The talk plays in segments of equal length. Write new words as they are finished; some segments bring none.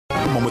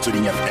mo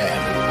Motsweding FM.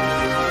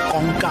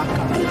 Konka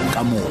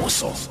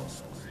bokamoso.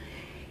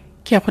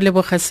 Ke go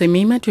leboga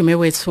semima tume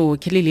wetso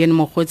ke Lillian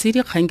Mogotsi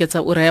dikgang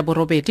tsa ura ya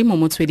Borobedi mo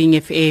Motsweding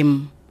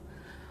FM.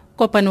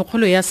 Kopano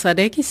kgolo ya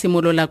SADC e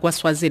simolola kwa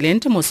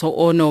Swaziland moso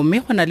ono mme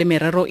go na le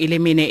merero e le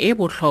mene e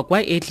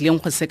botlhokwa e tlileng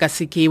go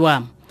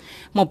sekasekiwa.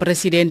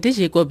 Mopresidente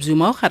Jacob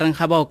Zuma o gareng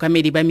ga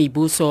baokamedi ba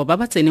mebuso ba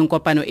ba tseneng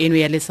kopano eno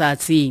ya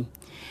letsatsi.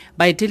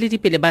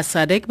 Baeteledipele ba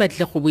SADC ba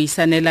tle go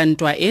buisanela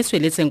ntwa e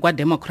sweletseng kwa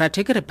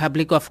Democratic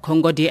Republic of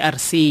Congo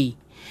DRC.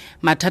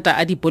 Mathata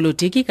a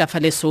dipolotiki ka fa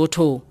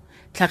Lesotho.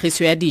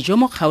 Tlhagiso ya dijo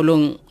mo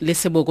kgaolong le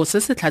seboko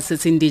se se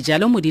tlhasetseng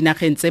dijalo mo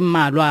dinageng tse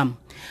mmalwa.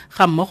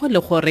 Ga mmogo le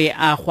gore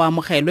a go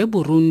amogelwe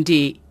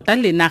Burundi ta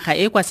le naga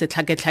e kwa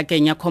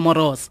setlhaketlhakeng ya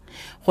Comoros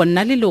go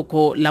nna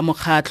leloko la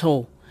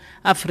mokgatlho.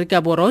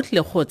 Afrika Borwa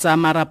le go tsa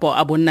marapo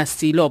a bonna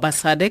silo ba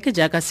SADC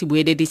jaaka se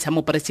bueledi sa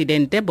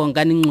mopresidente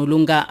Bongani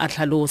Ngqulunga a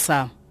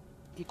tlhalosa.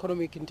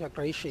 Economic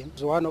integration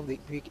is one of the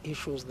big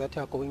issues that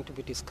are going to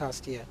be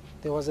discussed here.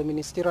 There was a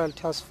ministerial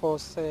task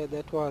force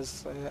that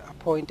was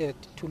appointed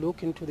to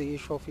look into the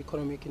issue of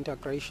economic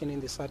integration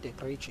in the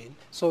SADC region.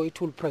 So it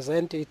will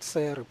present its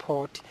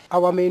report.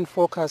 Our main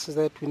focus is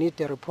that we need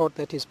a report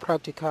that is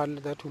practical,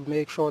 that will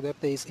make sure that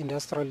there is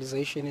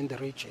industrialization in the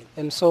region.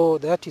 And so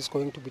that is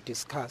going to be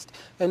discussed.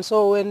 And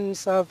so when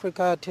South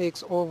Africa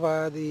takes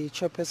over the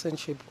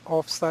chairpersonship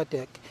of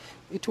SADC,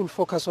 it will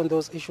focus on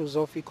those issues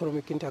of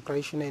economic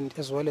integration and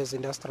as well as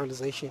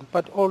industrialization,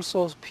 but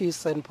also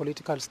peace and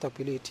political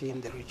stability in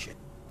the region.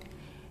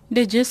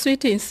 The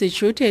Jesuit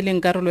Institute e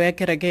leng karolo ya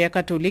kereke ya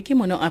Katoliki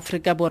mono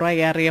Afrika Borwa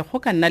ya re go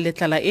ka nna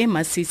letlala e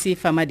masisi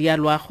fa madi a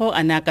loago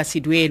a ne a ka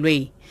se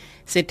duelwe.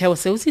 Setheo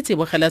seo se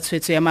tsibogela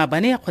tshwetso ya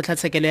maabane ya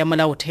kgotlatshekelo ya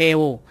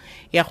molaotheo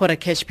ya gore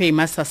cash pay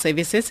master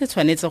services se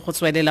tshwanetse go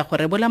tswelela go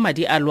rebola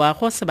madi a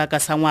loago sebaka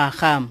sa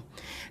ngwaga.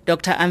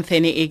 Dr.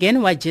 Anthony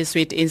Egan wa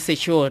Jesuit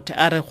Institute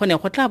a re go ne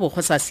go tla bo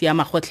go sa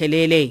siama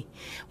gotlhelele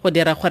go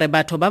dira gore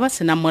batho ba ba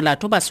senang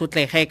molato ba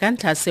sotlege ka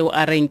ntlha seo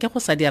a reng ke go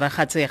sa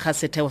diragatse ga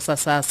setheo sa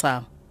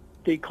SASSA.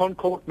 The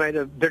Court made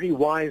a very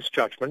wise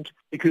judgment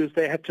because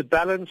they had to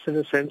balance, in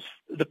a sense,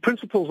 the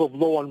principles of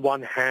law on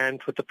one hand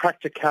with the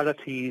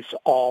practicalities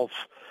of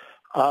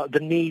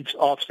the needs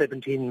of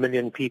 17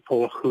 million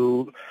people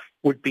who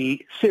would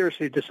be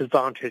seriously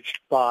disadvantaged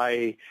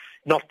by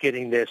not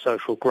getting their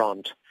social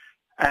grant.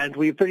 And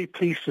we're very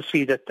pleased to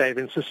see that they've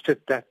insisted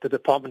that the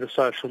Department of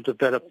Social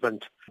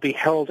Development be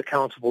held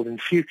accountable in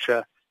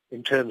future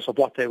in terms of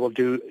what they will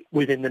do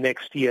within the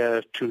next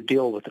year to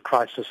deal with the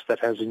crisis that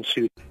has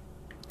ensued.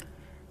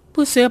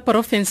 Puso ya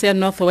porofense ya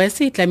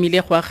Northwest e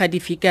tlamile go aga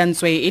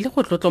difikantswe e le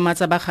go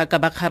tlotlomatsa bagaka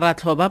ba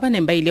kgaratlho ba ba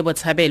neng ba ile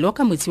botshabelo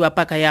ka motsi wa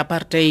paka ya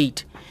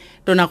apartheid.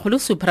 Tonakgolo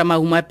Suprema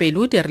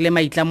Umapelo dirile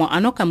maitlamo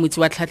ano ka motsi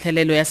wa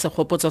tlhatlhelelo ya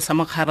segopotso sa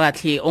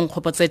mokgaratlhi o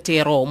nkgopotse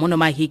tiro mo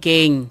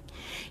Nomahikeng.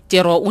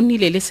 Tiro o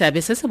nnile le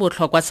seabe se se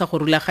botlhokwa sa go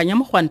rulaganya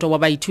mogwanto wa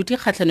baithuti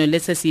kgatlhanong le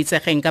se se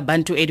itsegeng ka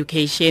Bantu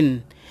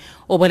Education.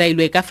 O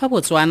bolailwe ka fa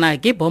Botswana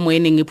ke bomo e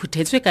neng e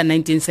phuthetswe ka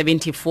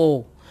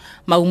 1974.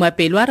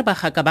 Maumapelo a re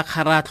bagaka ba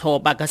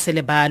kgaratlho ba ka se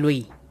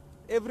lebalwe.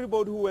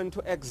 Everybody who went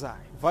to exile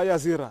via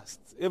Zirast,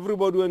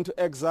 everybody went to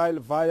exile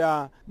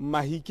via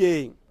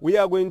Mahikeng. We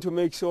are going to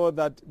make sure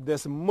that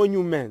there's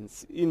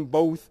monuments in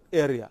both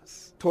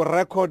areas to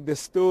record the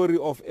story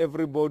of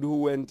everybody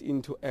who went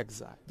into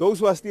exile. Those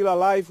who are still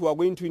alive, we are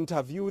going to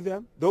interview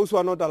them. Those who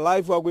are not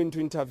alive, we are going to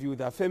interview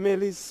their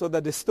families so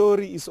that the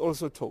story is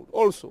also told.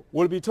 Also,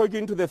 we'll be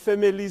talking to the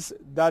families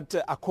that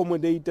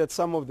accommodated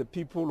some of the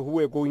people who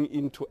were going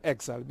into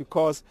exile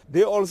because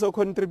they also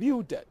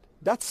contributed.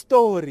 That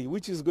story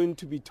which is going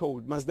to be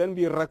told must then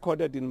be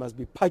recorded, it must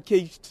be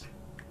packaged.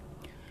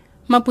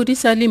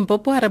 Mapodisi a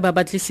Limpopo a re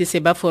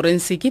babatlisisi ba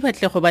Forensiki ba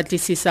tle go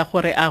batlisisa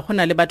gore a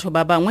gona le batho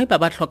ba bangwe ba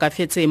ba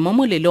tlhokafetseng mo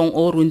molelong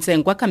o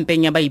runtseng kwa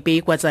kampeng ya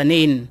baipei kwa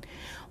Tzaneen.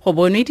 Go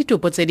bonwe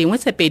ditopo tse dingwe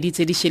tse pedi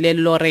tse di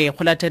shilelelo re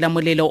go latela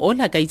molelo o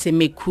lakaitseng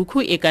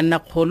mekhukhu e ka nna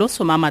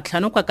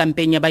 150 kwa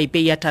kampeng ya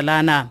baipei ya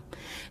Talana.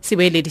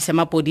 Sebeeledi sa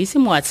Mapodisi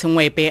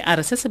Moatshengwepe a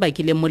re se se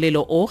bakileng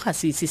molelo o ga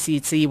se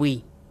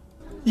itsewe.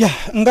 Ya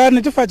nga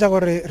netefatsa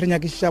gore re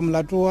nyakisha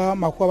molato wa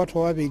makgwa batho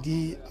ba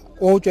babedi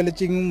o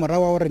tsweletseng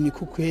morawa gore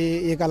mekhukhu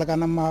e ka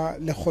lekana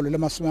legolo le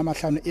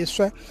 50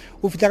 eswe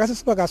o fitla ka se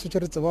sebaka se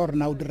tsere tseba gore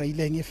na o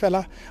diraileng e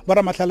fela ba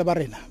ra matlhale ba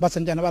rena ba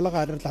tsenjana ba le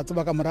gare re tla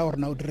tseba ka morawa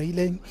gore na o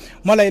diraileng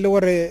mola ile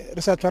gore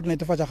re sa tshwara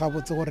netefatsa ga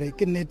botse gore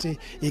ke nnete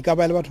e ka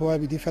ba le batho ba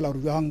babedi fela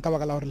gore bang ka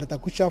baka la gore le ta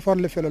kutsha for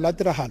lefelo la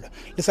tiragalo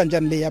le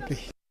sanjane le ya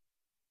pele.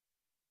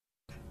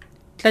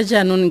 Tla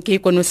jaanong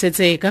ke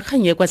konosetse ka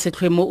kganye kwa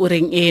setlhwemo o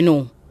reng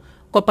eno.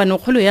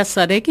 Kopano kgolo ya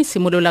SADC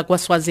simolola kwa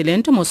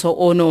Swaziland moso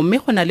ono mme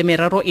go na le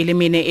merero e le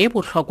mene e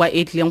botlhokwa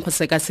e tlileng go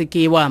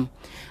sekasekiwa.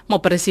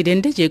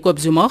 Mopresidente Jacob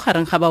Zuma o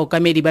gareng ga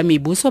baokamedi ba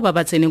mebuso ba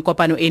ba tseneng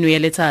kopano eno ya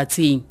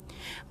letsatsi.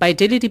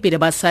 Baeteledipele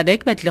ba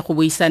SADC ba tlile go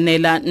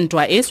buisanela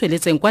ntwa e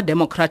sweletseng kwa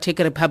Democratic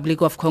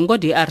Republic of Congo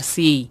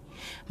DRC.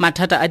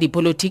 Mathata a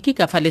dipolotiki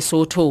ka fa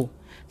Lesotho,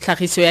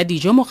 tlhagiso ya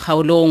dijo mo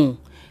kgaolong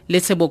le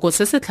seboko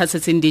se se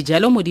tlhasetseng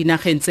dijalo mo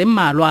dinageng tse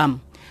mmalwa.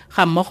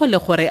 ga mmogo le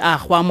gore a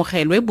go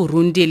amogelwe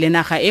Burundi le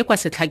naga e kwa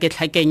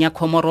setlhaketlhakeng ya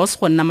Comoros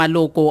go nna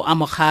maloko a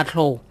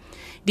mokgatlho.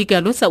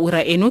 Dikalo tsa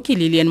ura eno ke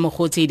Lillian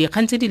Mogotsi,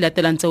 dikgang tse di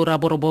latelang tsa ura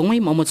borobongwe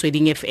mo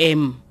Motsweding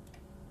FM.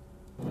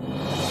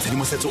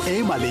 Tshedimosetso e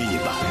e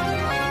maleba,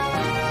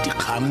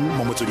 dikgang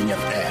mo Motsweding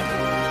FM,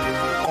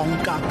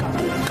 konka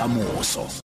bokamoso.